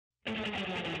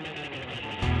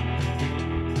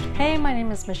Hey, my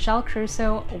name is Michelle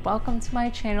Crusoe. Welcome to my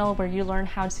channel where you learn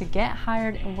how to get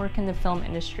hired and work in the film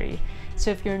industry. So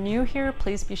if you're new here,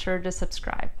 please be sure to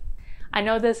subscribe. I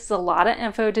know this is a lot of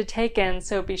info to take in,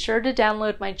 so be sure to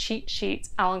download my cheat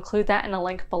sheets. I'll include that in a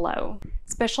link below.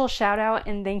 Special shout out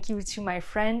and thank you to my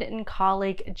friend and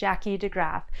colleague Jackie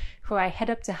DeGraff, who I hit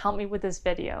up to help me with this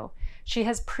video. She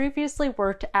has previously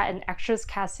worked at an extras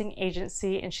casting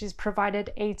agency and she's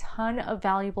provided a ton of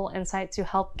valuable insight to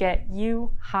help get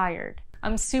you hired.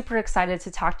 I'm super excited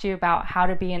to talk to you about how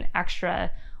to be an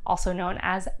extra, also known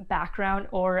as background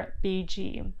or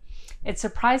BG. It's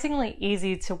surprisingly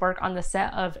easy to work on the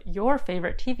set of your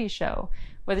favorite TV show.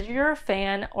 Whether you're a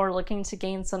fan or looking to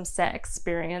gain some set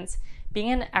experience,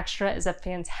 being an extra is a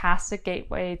fantastic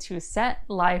gateway to set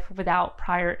life without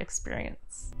prior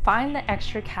experience. Find the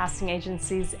extra casting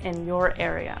agencies in your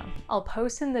area. I'll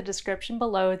post in the description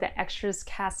below the extras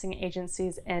casting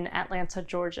agencies in Atlanta,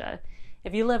 Georgia.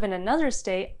 If you live in another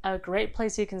state, a great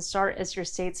place you can start is your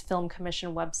state's film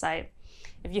commission website.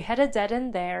 If you hit a dead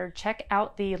end there, check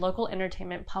out the local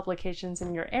entertainment publications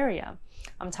in your area.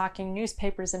 I'm talking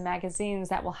newspapers and magazines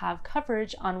that will have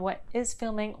coverage on what is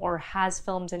filming or has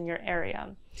filmed in your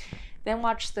area. Then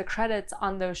watch the credits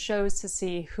on those shows to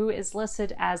see who is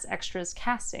listed as extras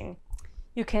casting.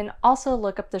 You can also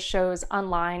look up the shows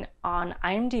online on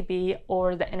IMDb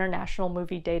or the International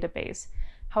Movie Database.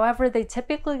 However, they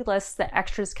typically list the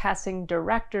extras casting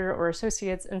director or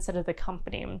associates instead of the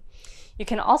company. You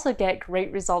can also get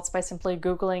great results by simply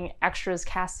Googling extras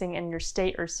casting in your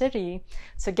state or city,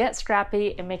 so get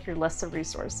scrappy and make your list of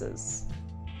resources.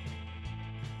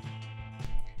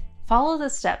 Follow the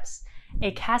steps.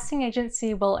 A casting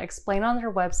agency will explain on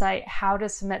their website how to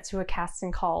submit to a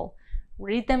casting call.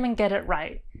 Read them and get it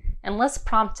right. Unless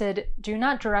prompted, do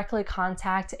not directly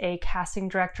contact a casting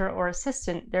director or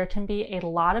assistant. There can be a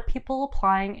lot of people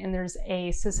applying and there's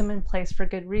a system in place for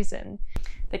good reason.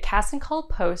 The casting call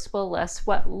post will list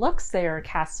what looks they are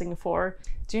casting for.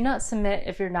 Do not submit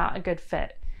if you're not a good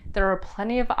fit. There are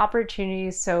plenty of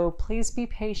opportunities, so please be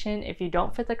patient if you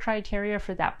don't fit the criteria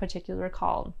for that particular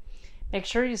call. Make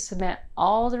sure you submit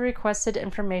all the requested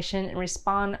information and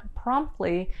respond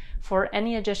promptly for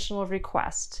any additional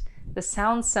requests. This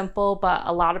sounds simple, but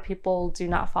a lot of people do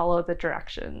not follow the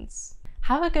directions.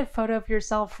 Have a good photo of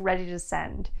yourself ready to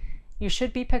send. You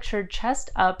should be pictured chest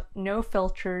up, no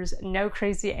filters, no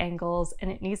crazy angles,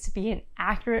 and it needs to be an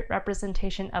accurate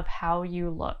representation of how you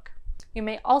look. You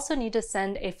may also need to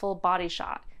send a full body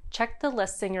shot. Check the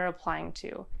listing you're applying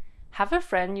to. Have a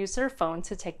friend use their phone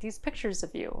to take these pictures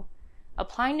of you.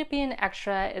 Applying to be an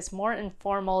extra is more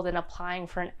informal than applying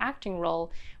for an acting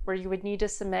role where you would need to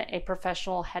submit a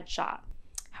professional headshot.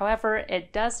 However,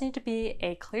 it does need to be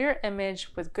a clear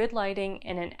image with good lighting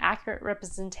and an accurate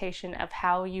representation of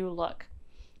how you look.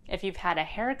 If you've had a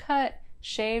haircut,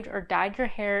 shaved, or dyed your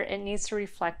hair, it needs to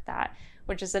reflect that,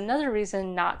 which is another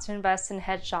reason not to invest in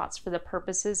headshots for the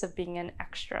purposes of being an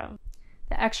extra.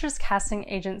 The extras casting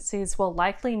agencies will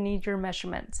likely need your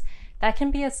measurements. That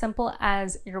can be as simple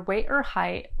as your weight or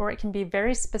height, or it can be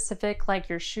very specific like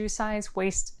your shoe size,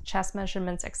 waist, chest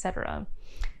measurements, etc.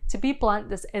 To be blunt,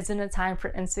 this isn't a time for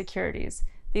insecurities.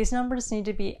 These numbers need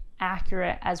to be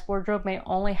accurate as wardrobe may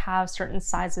only have certain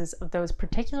sizes of those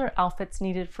particular outfits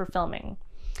needed for filming.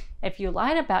 If you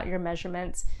lied about your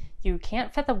measurements, you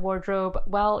can't fit the wardrobe,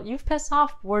 well, you've pissed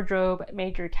off wardrobe,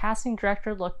 made your casting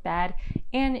director look bad,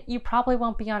 and you probably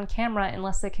won't be on camera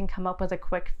unless they can come up with a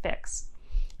quick fix.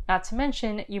 Not to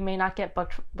mention, you may not get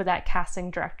booked with that casting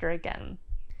director again.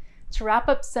 To wrap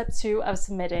up step 2 of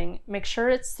submitting, make sure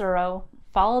it's thorough,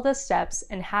 follow the steps,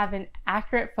 and have an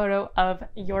accurate photo of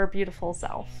your beautiful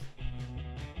self.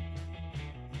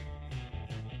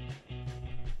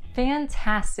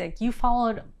 Fantastic! You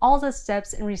followed all the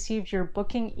steps and received your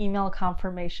booking email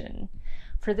confirmation.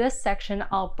 For this section,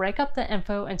 I'll break up the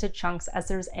info into chunks as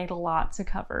there's a lot to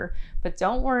cover, but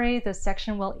don't worry, this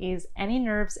section will ease any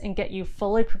nerves and get you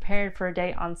fully prepared for a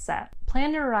day on set.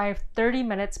 Plan to arrive 30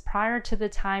 minutes prior to the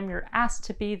time you're asked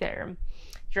to be there.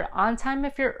 You're on time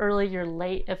if you're early, you're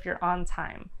late if you're on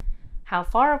time. How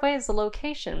far away is the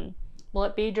location? Will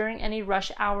it be during any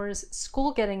rush hours,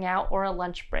 school getting out, or a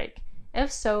lunch break?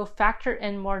 If so, factor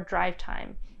in more drive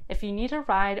time. If you need a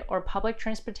ride or public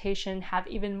transportation, have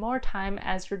even more time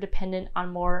as you're dependent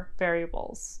on more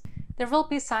variables. There will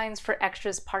be signs for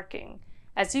extras parking.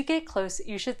 As you get close,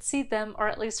 you should see them, or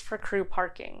at least for crew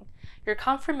parking. Your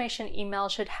confirmation email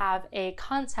should have a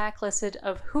contact listed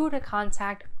of who to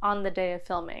contact on the day of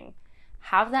filming.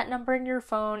 Have that number in your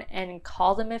phone and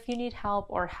call them if you need help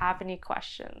or have any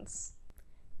questions.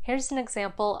 Here's an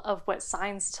example of what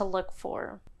signs to look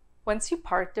for. Once you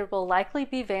park, there will likely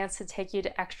be vans to take you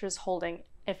to extras holding.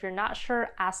 If you're not sure,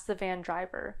 ask the van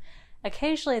driver.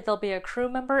 Occasionally, there'll be a crew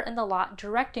member in the lot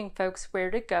directing folks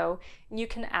where to go, and you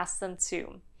can ask them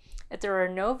too. If there are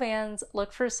no vans,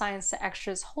 look for signs to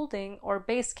extras holding or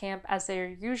base camp, as they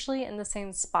are usually in the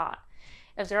same spot.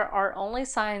 If there are only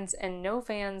signs and no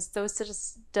vans,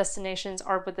 those destinations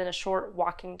are within a short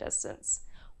walking distance.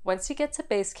 Once you get to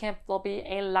base camp, there'll be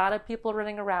a lot of people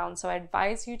running around, so I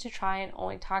advise you to try and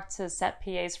only talk to set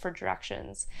PAs for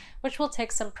directions, which will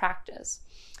take some practice.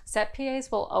 Set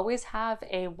PAs will always have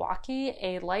a walkie,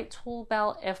 a light tool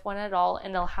belt if one at all,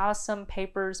 and they'll have some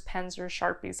papers, pens, or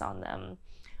Sharpies on them.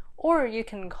 Or you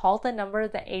can call the number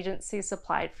the agency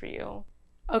supplied for you.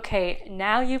 Okay,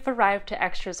 now you've arrived to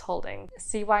extras holding.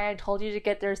 See why I told you to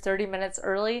get there 30 minutes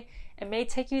early? It may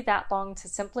take you that long to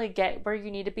simply get where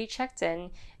you need to be checked in,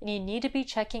 and you need to be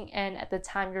checking in at the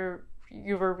time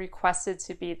you were requested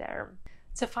to be there.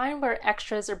 To find where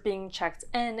extras are being checked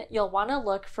in, you'll want to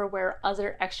look for where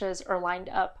other extras are lined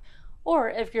up. Or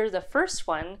if you're the first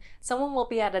one, someone will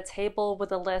be at a table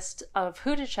with a list of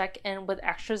who to check in with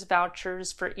extras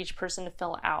vouchers for each person to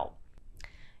fill out.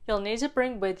 You'll need to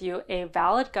bring with you a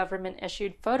valid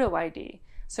government-issued photo ID,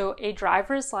 so a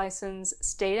driver's license,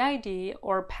 state ID,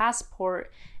 or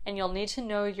passport, and you'll need to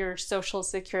know your social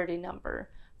security number.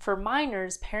 For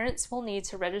minors, parents will need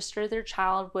to register their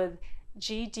child with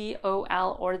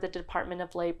GDOL or the Department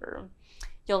of Labor.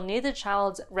 You'll need the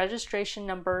child's registration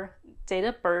number, date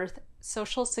of birth,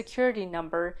 social security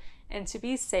number, and to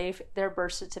be safe, their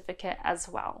birth certificate as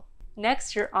well.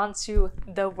 Next, you're onto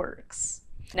the works.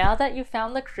 Now that you've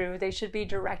found the crew, they should be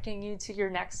directing you to your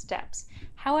next steps.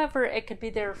 However, it could be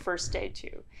their first day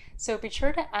too. So be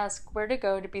sure to ask where to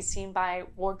go to be seen by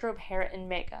wardrobe, hair, and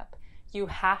makeup. You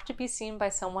have to be seen by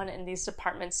someone in these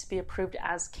departments to be approved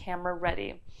as camera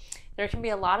ready. There can be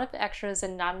a lot of extras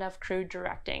and not enough crew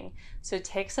directing, so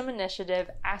take some initiative,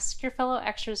 ask your fellow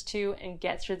extras too, and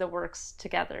get through the works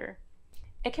together.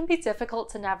 It can be difficult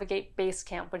to navigate base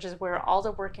camp, which is where all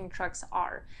the working trucks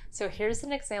are. So here's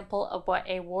an example of what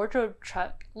a wardrobe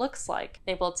truck looks like.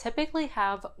 They will typically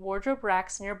have wardrobe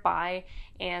racks nearby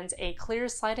and a clear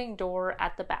sliding door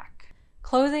at the back.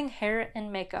 Clothing, hair,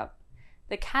 and makeup.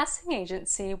 The casting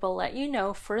agency will let you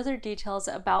know further details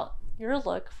about your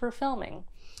look for filming.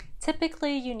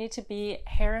 Typically, you need to be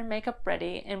hair and makeup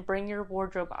ready and bring your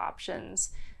wardrobe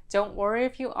options. Don't worry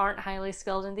if you aren't highly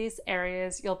skilled in these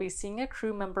areas, you'll be seeing a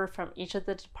crew member from each of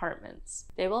the departments.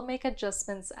 They will make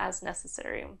adjustments as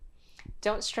necessary.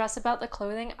 Don't stress about the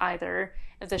clothing either.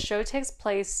 If the show takes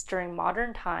place during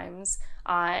modern times,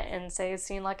 and say a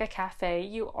scene like a cafe,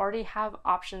 you already have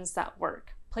options that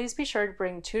work. Please be sure to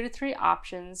bring 2 to 3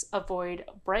 options. Avoid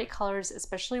bright colors,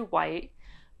 especially white,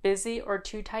 busy or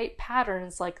too tight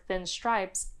patterns like thin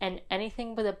stripes, and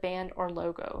anything with a band or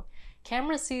logo.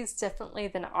 Camera sees differently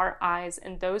than our eyes,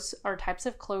 and those are types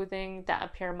of clothing that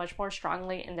appear much more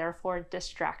strongly and therefore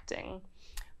distracting.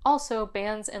 Also,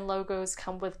 bands and logos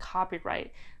come with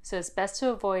copyright, so it's best to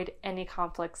avoid any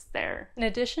conflicts there. In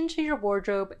addition to your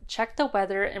wardrobe, check the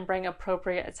weather and bring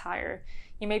appropriate attire.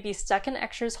 You may be stuck in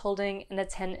extras holding in a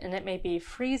tent and it may be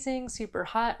freezing, super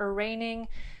hot, or raining.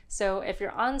 So if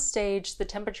you're on stage, the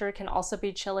temperature can also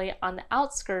be chilly on the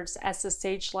outskirts as the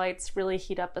stage lights really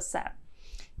heat up a set.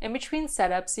 In between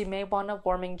setups, you may want a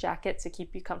warming jacket to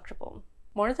keep you comfortable.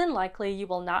 More than likely, you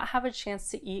will not have a chance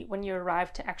to eat when you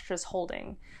arrive to extras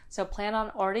holding, so plan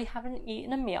on already having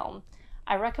eaten a meal.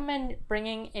 I recommend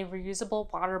bringing a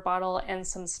reusable water bottle and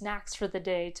some snacks for the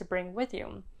day to bring with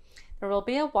you. There will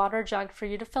be a water jug for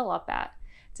you to fill up at.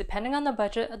 Depending on the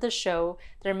budget of the show,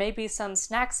 there may be some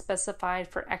snacks specified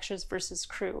for extras versus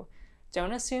crew.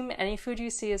 Don't assume any food you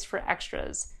see is for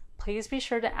extras. Please be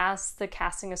sure to ask the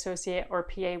casting associate or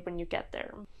PA when you get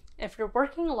there. If you're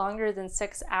working longer than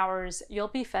 6 hours, you'll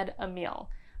be fed a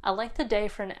meal. A length of day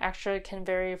for an extra can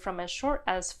vary from as short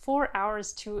as 4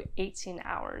 hours to 18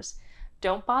 hours.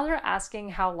 Don't bother asking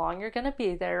how long you're going to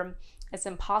be there. It's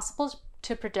impossible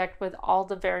to predict with all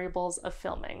the variables of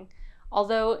filming.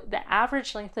 Although the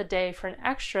average length of day for an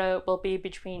extra will be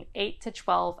between 8 to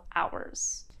 12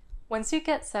 hours. Once you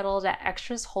get settled at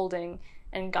extras holding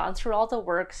and gone through all the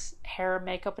works, hair,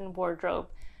 makeup, and wardrobe,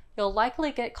 you'll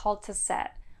likely get called to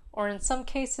set, or in some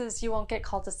cases you won't get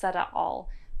called to set at all.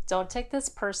 Don't take this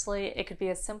personally. It could be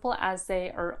as simple as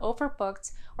they are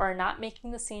overbooked or are not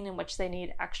making the scene in which they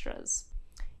need extras.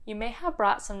 You may have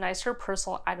brought some nicer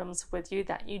personal items with you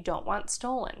that you don't want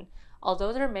stolen.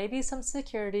 Although there may be some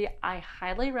security, I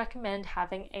highly recommend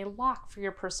having a lock for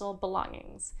your personal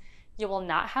belongings. You will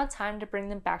not have time to bring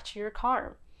them back to your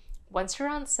car. Once you're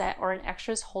on set or in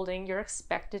extras holding, you're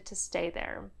expected to stay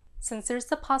there. Since there's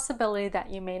the possibility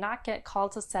that you may not get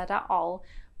called to set at all,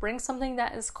 bring something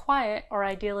that is quiet or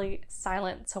ideally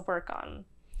silent to work on.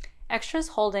 Extras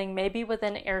holding may be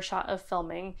within earshot of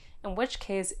filming, in which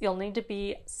case you'll need to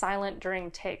be silent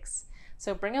during takes.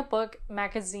 So bring a book,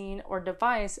 magazine, or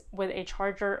device with a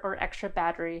charger or extra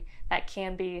battery that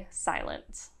can be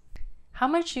silent. How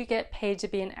much you get paid to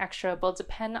be an extra will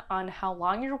depend on how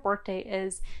long your workday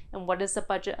is and what is the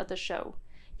budget of the show.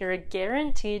 You're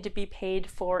guaranteed to be paid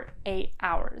for 8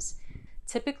 hours.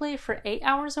 Typically, for 8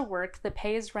 hours of work, the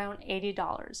pay is around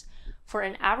 $80. For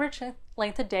an average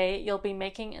length of day, you'll be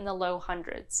making in the low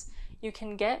hundreds. You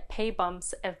can get pay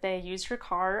bumps if they use your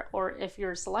car or if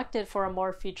you're selected for a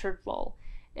more featured role.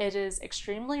 It is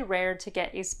extremely rare to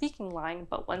get a speaking line,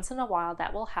 but once in a while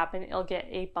that will happen. You'll get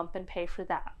a bump in pay for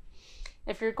that.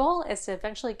 If your goal is to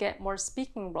eventually get more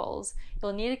speaking roles,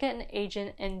 you'll need to get an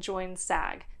agent and join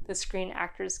SAG, the Screen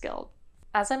Actors Guild.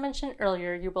 As I mentioned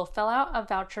earlier, you will fill out a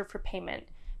voucher for payment.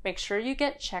 Make sure you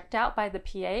get checked out by the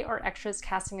PA or extras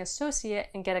casting associate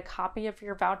and get a copy of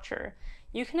your voucher.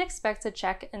 You can expect a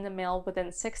check in the mail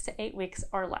within 6 to 8 weeks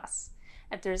or less.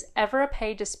 If there's ever a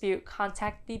pay dispute,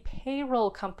 contact the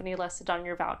payroll company listed on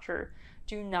your voucher.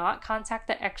 Do not contact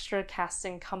the extra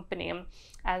casting company,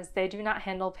 as they do not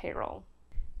handle payroll.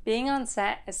 Being on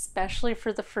set, especially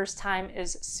for the first time,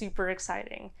 is super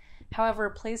exciting. However,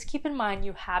 please keep in mind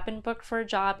you have been booked for a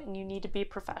job and you need to be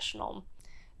professional.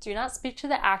 Do not speak to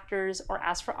the actors or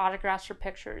ask for autographs or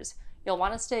pictures. You'll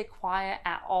want to stay quiet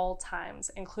at all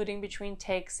times, including between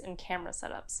takes and camera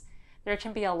setups. There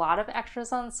can be a lot of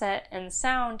extras on set, and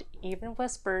sound, even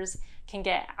whispers, can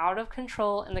get out of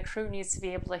control and the crew needs to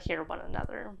be able to hear one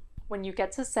another. When you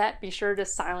get to set, be sure to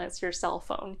silence your cell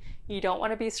phone. You don't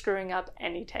want to be screwing up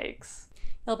any takes.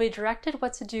 You'll be directed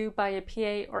what to do by a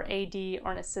PA or AD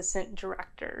or an assistant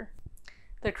director.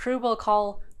 The crew will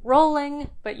call rolling,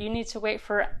 but you need to wait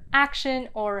for action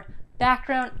or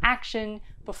background action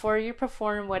before you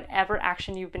perform whatever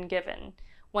action you've been given.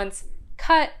 Once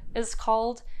cut is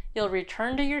called, you'll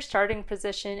return to your starting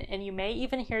position and you may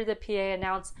even hear the PA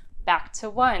announce back to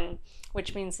 1,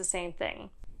 which means the same thing.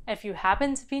 If you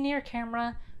happen to be near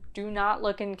camera, do not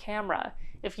look in camera.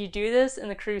 If you do this and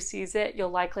the crew sees it, you'll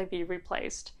likely be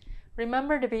replaced.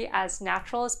 Remember to be as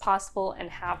natural as possible and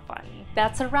have fun.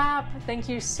 That's a wrap. Thank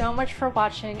you so much for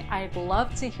watching. I'd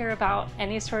love to hear about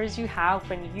any stories you have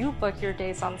when you book your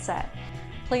days on set.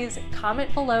 Please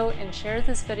comment below and share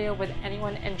this video with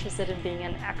anyone interested in being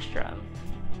an extra.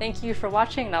 Thank you for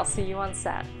watching and I'll see you on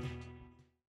set.